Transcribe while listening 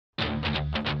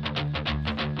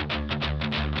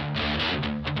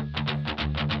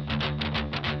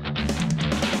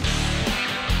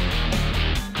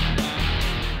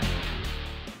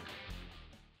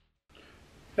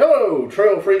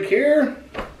FReEK here,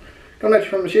 coming at you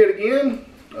from the shed again.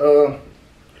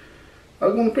 I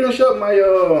was going to finish up my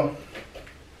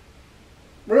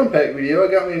RimPact video.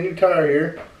 I got me a new tire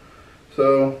here,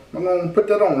 so I'm going to put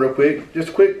that on real quick. Just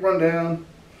a quick rundown.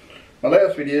 My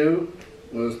last video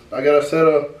was I got a set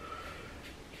of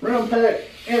RimPact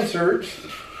inserts.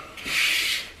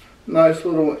 Nice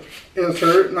little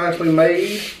insert, nicely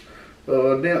made.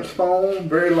 Dense foam,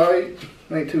 very light,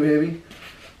 ain't too heavy.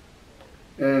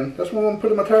 And that's what I'm going to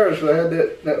put in my tires, because I had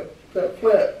that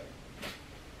flat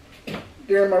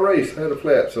during my race. I had a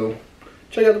flat, so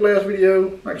check out the last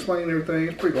video. I explained everything.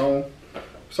 It's pretty long.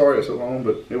 Sorry it's so long,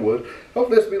 but it was.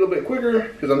 Hopefully this will be a little bit quicker,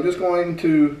 because I'm just going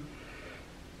to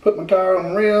put my tire on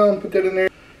the rim, put that in there.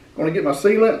 I'm going to get my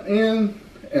sealant in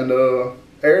and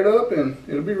air it up, and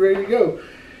it'll be ready to go.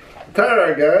 The tire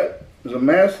I got is a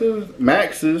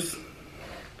Maxxis.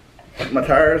 My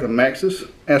tire is a Maxxis.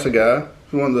 That's a guy.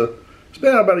 It's one of the. It's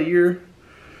been out about a year,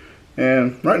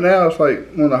 and right now it's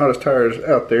like one of the hottest tires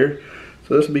out there.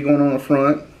 So this will be going on the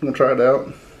front. I'm gonna try it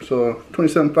out. So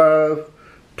 27.5,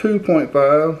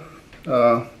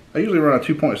 2.5. I usually run a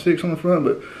 2.6 on the front,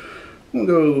 but I'm gonna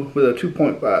go with a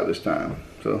 2.5 this time.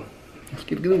 So let's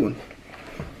get going.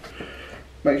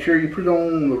 Make sure you put it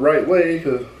on the right way,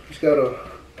 because it's got a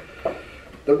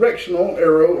directional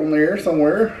arrow on there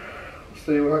somewhere. Let's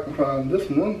see if I can find this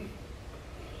one.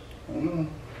 I don't know.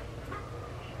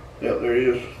 Yep, there it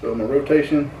is. So my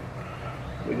rotation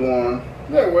will go on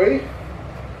that way.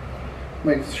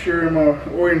 Make sure my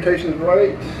orientation is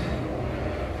right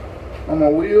on my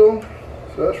wheel.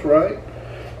 So that's right.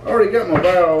 I already got my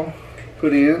valve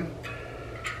put in.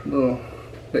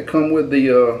 That come with the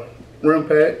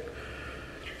RimPact.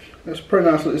 That's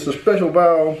pretty nice. It's a special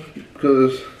valve,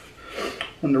 because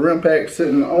when the RimPact's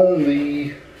sitting on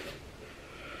the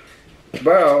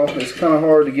valve, it's kind of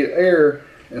hard to get air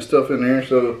and stuff in there,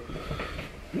 so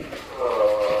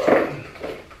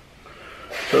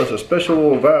it's a special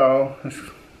little valve.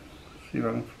 I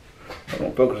don't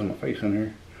focus on my face in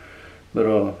here, but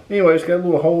anyway, it's got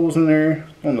little holes in there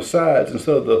on the sides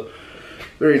instead of the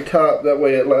very top. That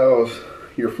way it allows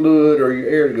your fluid or your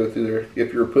air to go through there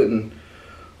if you're putting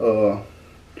your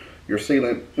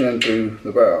sealant into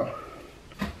the valve.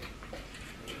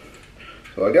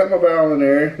 So I got my valve in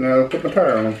there. Now I'll put my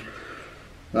tire on.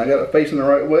 I got it facing the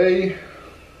right way,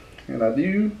 and I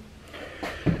do.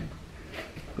 I'm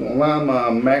gonna line my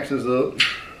Maxxis up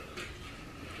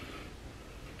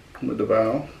with the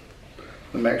valve.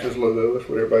 The Maxxis logo, that's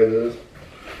what everybody does.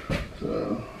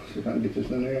 So see if I can get this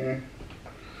in there.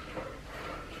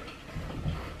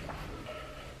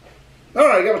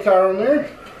 Alright, got my tire on there.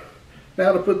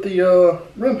 Now to put the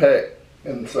RimPact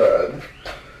inside.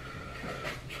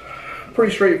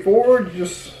 Pretty straightforward.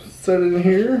 Just set it in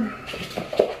here.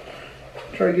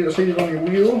 Try to get it seated on your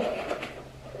wheel.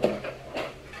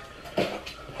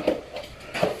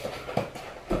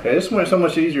 Okay, this went so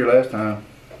much easier last time.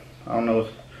 I don't know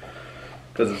if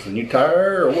because it's a new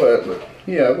tire or what, but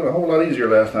yeah, it went a whole lot easier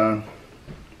last time.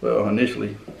 Well,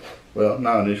 initially. Well,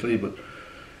 not initially, but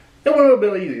it went a little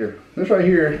bit easier. This right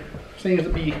here seems to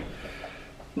be a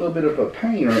little bit of a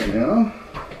pain right now.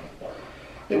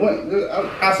 It went,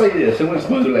 I say this, it went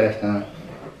smooth last time.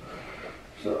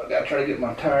 So I gotta try to get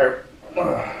my tire,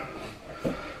 gotta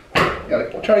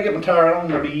try to get my tire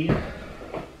on the bead.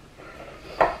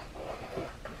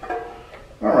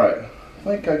 Alright, I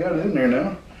think I got it in there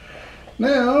now.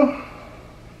 Now,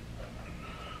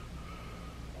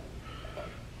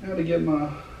 I gotta get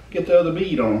the other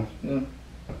bead on. Yeah,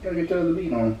 gotta get the other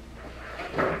bead on.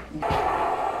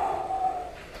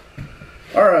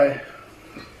 Alright.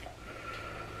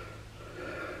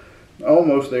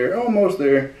 Almost there, almost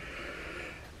there.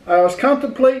 I was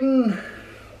contemplating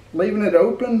leaving it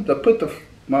open to put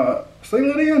my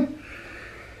sealant in,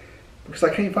 because I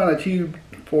can't find a tube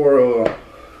for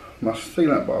my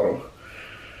sealant bottle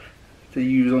to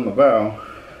use on the valve.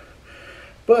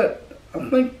 But I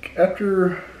think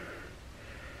after,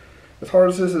 as hard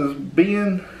as this is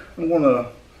being, I'm gonna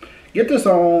get this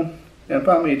on and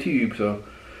find me a tube. So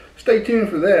stay tuned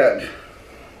for that.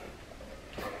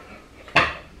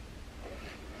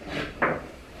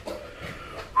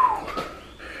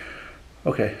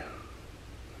 Okay,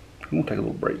 I'm gonna take a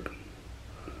little break.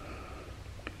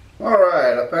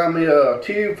 Alright, I found me a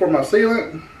tube for my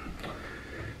sealant.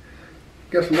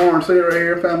 Got some orange sealant right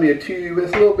here. Found me a tube.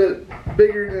 It's a little bit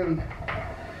bigger than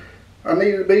I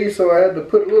needed to be, so I had to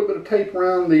put a little bit of tape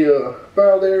around the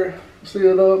valve there,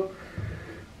 seal it up.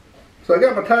 So I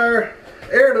got my tire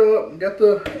aired up, got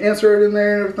the insert in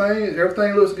there and everything.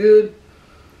 Everything looks good.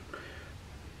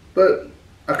 But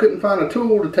I couldn't find a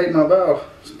tool to take my valve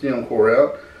stem core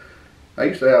out. I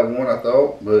used to have one, I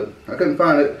thought, but I couldn't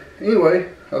find it. Anyway,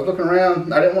 I was looking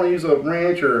around. I didn't want to use a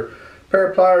wrench or pair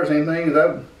of pliers or anything.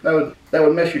 That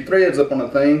would mess your threads up on the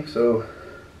thing. So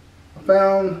I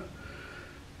found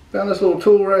this little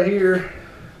tool right here.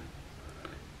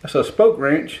 It's a spoke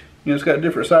wrench. You know, it's got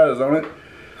different sizes on it,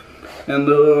 and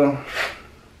this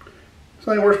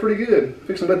thing works pretty good.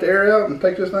 Fix and let the air out and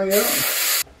take this thing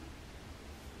out.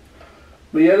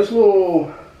 But yeah, this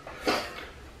little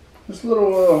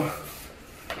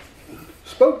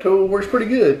spoke tool works pretty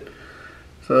good.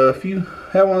 So if you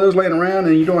have one of those laying around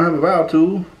and you don't have a valve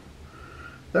tool,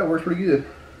 that works pretty good.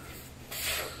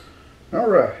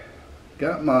 Alright,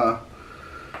 got my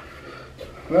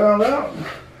valve out.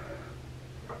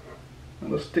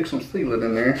 Let's stick some sealant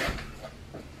in there.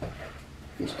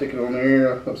 Stick it on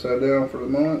there upside down for the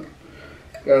moment.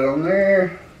 Got it on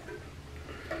there.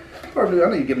 I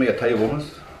need to get me a table.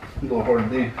 It's a little hard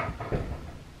to do.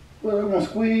 Well, I'm gonna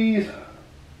squeeze.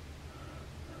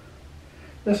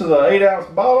 This is an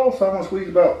 8-ounce bottle, so I'm gonna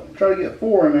squeeze try to get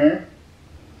 4 in there.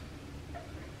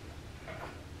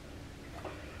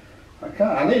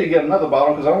 I need to get another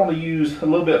bottle because I want to use a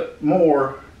little bit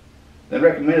more than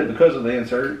recommended because of the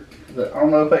insert. I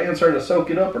don't know if that insert will soak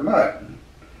it up or not.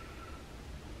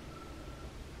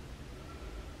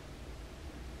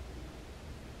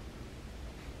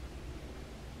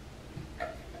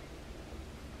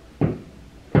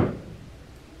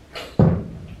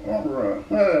 Alright,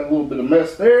 a little bit of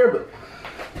mess there, but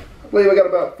I believe I got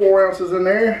about 4 ounces in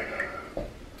there.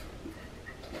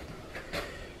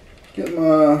 Get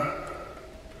my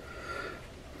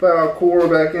valve core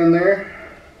back in there.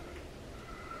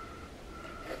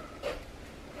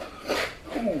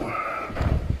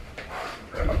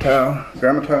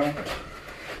 Grab my towel.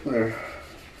 There.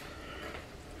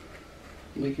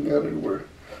 Leaking out everywhere.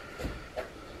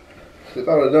 So if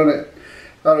I would have done it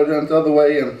the other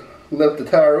way and left the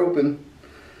tire open,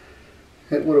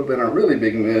 it would have been a really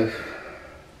big mess.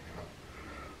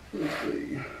 Let's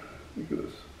see. Look at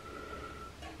this.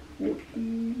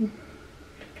 14.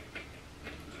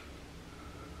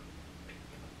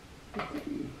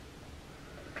 15.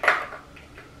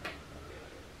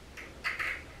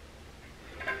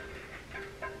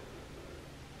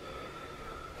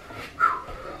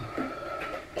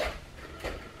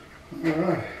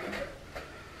 Alright.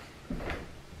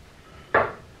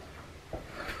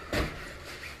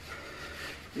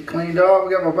 Get cleaned off.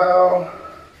 We got my valve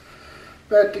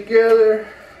back together.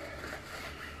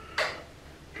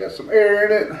 Got some air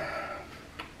in it. I'm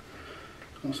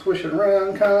gonna swish it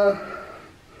around kinda.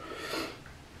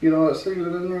 Get all that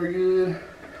sealant in there good.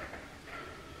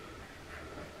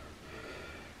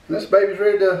 And this baby's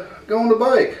ready to go on the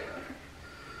bike.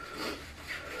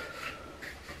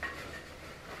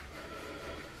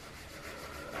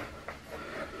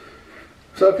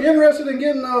 So if you're interested in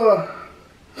getting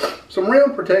some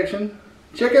rim protection,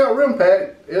 check out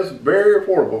RimPact. It's very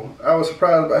affordable. I was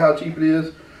surprised about how cheap it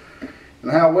is and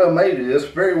how well made it is.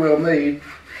 Very well made.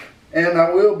 And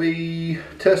I will be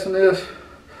testing this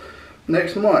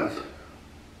next month.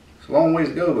 It's a long ways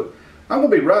to go, but I'm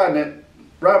gonna be riding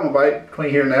my bike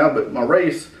between here and now. But my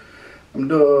race, I'm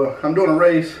doing a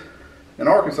race in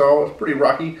Arkansas. It's pretty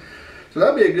rocky, so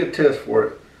that'll be a good test for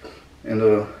it. And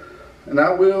I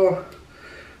will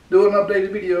do an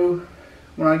updated video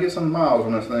when I get some miles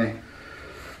on this thing.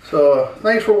 So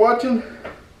thanks for watching.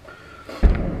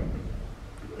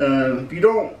 And if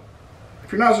you're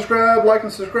not subscribed, like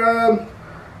and subscribe.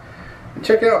 And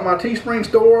check out my Teespring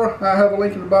store. I have a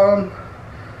link in the bottom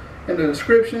in the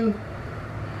description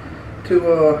to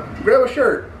grab a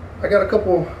shirt. I got a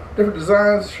couple different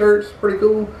designs, shirts, pretty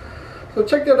cool. So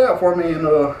check that out for me and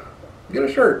get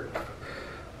a shirt.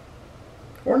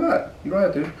 Or not, you don't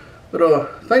have to.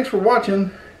 But thanks for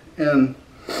watching, and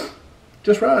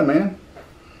just ride, man.